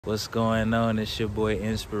What's going on? It's your boy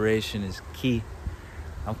Inspiration is Key.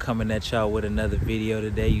 I'm coming at y'all with another video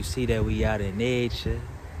today. You see that we out in nature.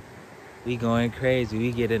 We going crazy.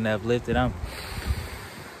 We getting uplifted. I'm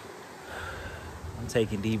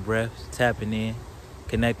taking deep breaths, tapping in,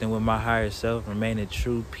 connecting with my higher self, remaining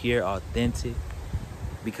true, pure, authentic,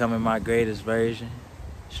 becoming my greatest version,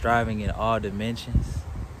 striving in all dimensions,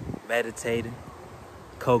 meditating,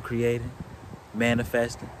 co-creating,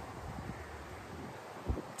 manifesting.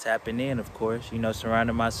 Tapping in, of course,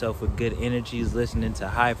 surrounding myself with good energies, listening to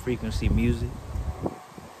high frequency music,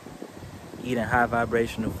 eating high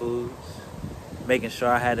vibrational foods, making sure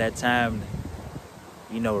I had that time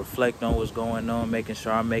to, reflect on what's going on, making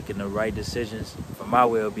sure I'm making the right decisions for my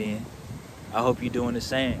well-being. I hope you're doing the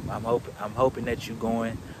same. I'm hoping that you're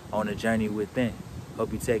going on a journey within.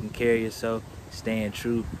 Hope you're taking care of yourself, staying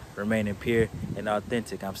true, remaining pure and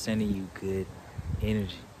authentic. I'm sending you good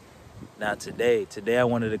energy. Now today I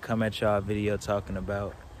wanted to come at y'all a video talking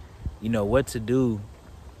about, what to do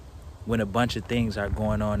when a bunch of things are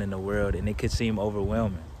going on in the world and it could seem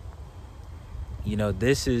overwhelming.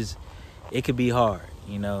 It could be hard.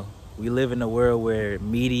 We live in a world where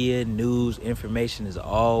media, news, information is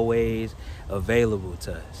always available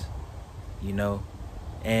to us,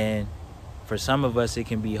 and for some of us it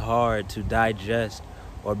can be hard to digest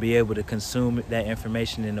or be able to consume that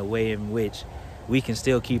information in a way in which we can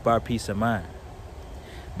still keep our peace of mind.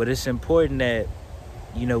 But it's important that,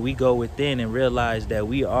 we go within and realize that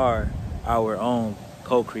we are our own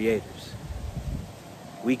co-creators.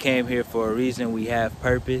 We came here for a reason. We have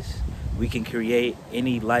purpose. We can create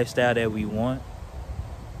any lifestyle that we want.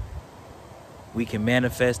 We can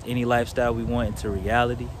manifest any lifestyle we want into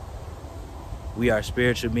reality. We are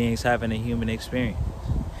spiritual beings having a human experience.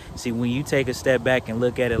 See, when you take a step back and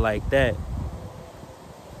look at it like that,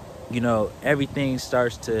 everything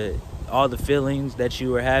starts to, all the feelings that you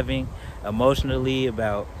were having emotionally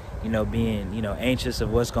about, being, anxious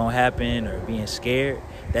of what's going to happen or being scared,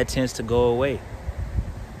 that tends to go away.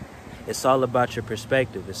 It's all about your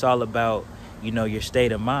perspective. It's all about, your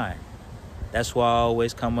state of mind. That's why I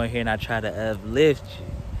always come on here and I try to uplift you,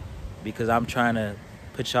 because I'm trying to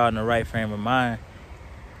put y'all in the right frame of mind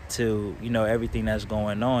to, everything that's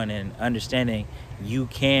going on, and understanding you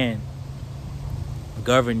can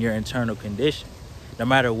govern your internal condition no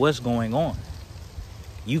matter what's going on.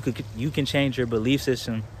 You can change your belief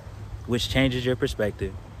system, which changes your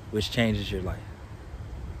perspective, which changes your life.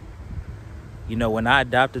 When I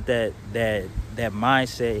adopted that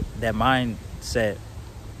mindset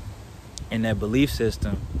and that belief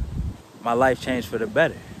system, my life changed for the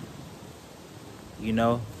better.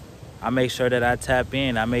 I make sure that I tap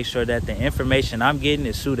in. I make sure that the information I'm getting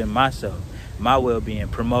is suiting myself, my well-being,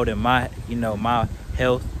 promoting my my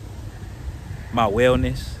health, my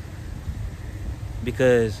wellness,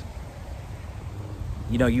 because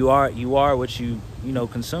you are what you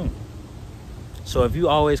consume. So if you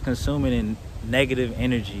always consuming in negative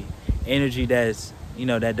energy that's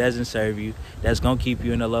that doesn't serve you, that's gonna keep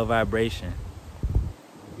you in a low vibration,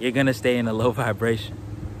 you're gonna stay in a low vibration.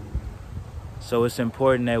 So it's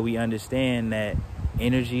important that we understand that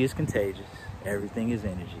energy is contagious, everything is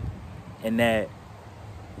energy, and that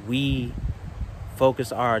we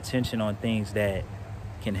focus our attention on things that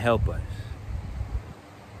can help us.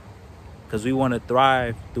 Because we want to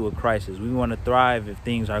thrive through a crisis. We want to thrive if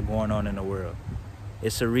things are going on in the world.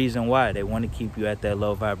 It's a reason why they want to keep you at that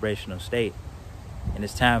low vibrational state. And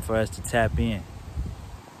it's time for us to tap in.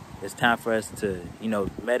 It's time for us to,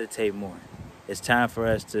 meditate more. It's time for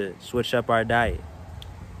us to switch up our diet.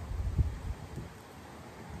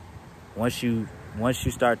 Once you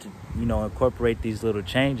start to, incorporate these little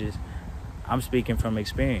changes, I'm speaking from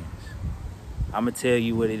experience. I'm going to tell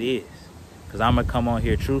you what it is, because I'm going to come on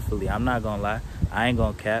here truthfully. I'm not going to lie. I ain't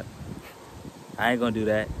going to cap. I ain't going to do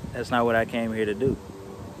that. That's not what I came here to do.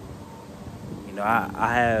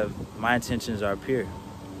 My intentions are pure.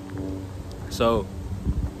 So,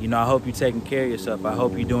 I hope you're taking care of yourself. I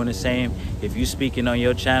hope you're doing the same. If you're speaking on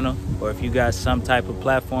your channel, or if you got some type of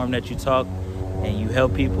platform that you talk and you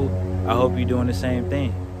help people, I hope you're doing the same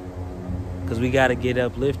thing. Because we got to get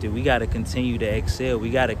uplifted. We got to continue to excel. We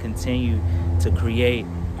got to continue to create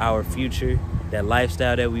our future, that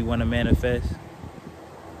lifestyle that we want to manifest.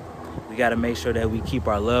 We got to make sure that we keep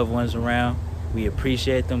our loved ones around. We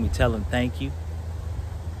appreciate them. We tell them thank you.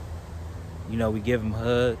 We give them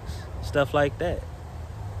hugs, stuff like that.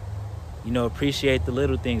 Appreciate the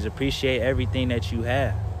little things. Appreciate everything that you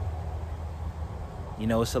have.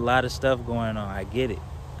 It's a lot of stuff going on. I get it.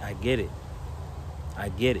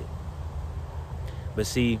 But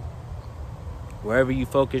see, wherever you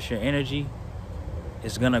focus your energy,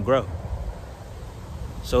 it's gonna grow.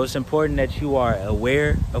 So it's important that you are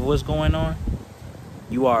aware of what's going on.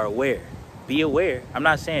 You are aware. Be aware. I'm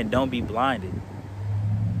not saying don't be blinded.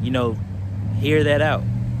 Hear that out.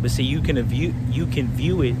 But see, you can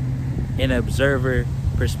view it in an observer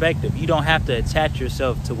perspective. You don't have to attach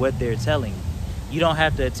yourself to what they're telling you. You don't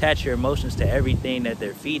have to attach your emotions to everything that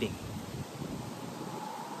they're feeding.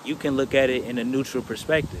 You can look at it in a neutral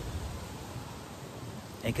perspective,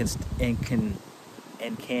 and can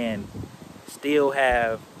still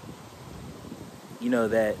have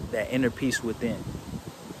that inner peace within,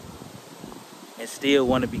 and still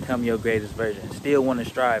want to become your greatest version, still want to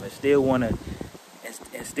strive, and still want to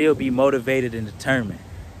and still be motivated and determined.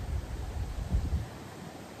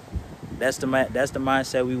 That's the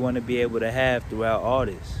mindset we want to be able to have throughout all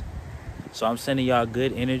this. So I'm sending y'all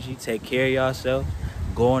good energy. Take care of yourself.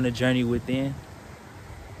 Go on the journey within.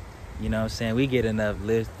 You know what I'm saying? We get enough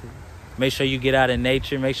lifted. Make sure you get out in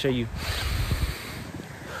nature. Make sure you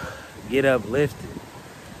get uplifted.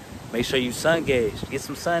 Make sure you sun gaze. Get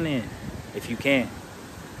some sun in if you can.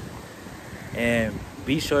 And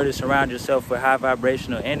be sure to surround yourself with high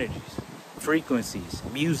vibrational energies, frequencies,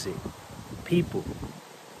 music, people.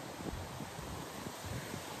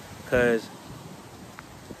 Because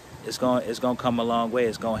it's gonna come a long way.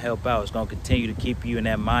 It's gonna help out. It's gonna continue to keep you in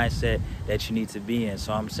that mindset that you need to be in.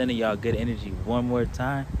 So I'm sending y'all good energy one more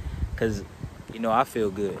time, because I feel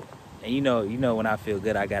good, and you know when I feel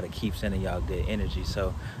good, I gotta keep sending y'all good energy.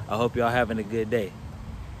 So I hope y'all having a good day.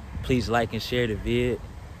 Please like and share the vid.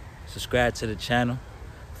 Subscribe to the channel.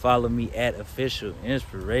 Follow me at official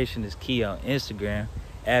Inspiration is Key on Instagram.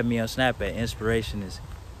 Add me on Snap at Inspiration is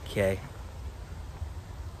K.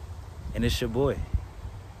 And it's your boy.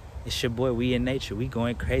 It's your boy. We in nature. We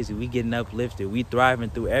going crazy. We getting uplifted. We thriving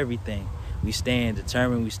through everything. We staying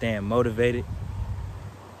determined. We staying motivated.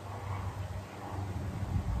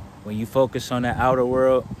 When you focus on the outer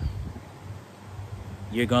world,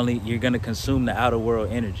 you're gonna consume the outer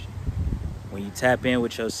world energy. When you tap in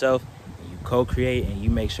with yourself, and you co-create, and you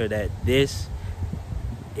make sure that this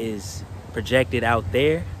is projected out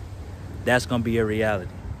there, that's gonna be your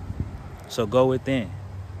reality. So go within.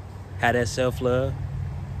 Have that self-love,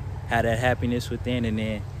 have that happiness within, and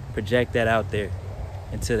then project that out there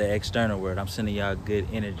into the external world. I'm sending y'all good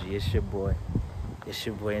energy. It's your boy.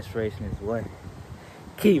 Inspiration is what?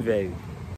 Key, baby.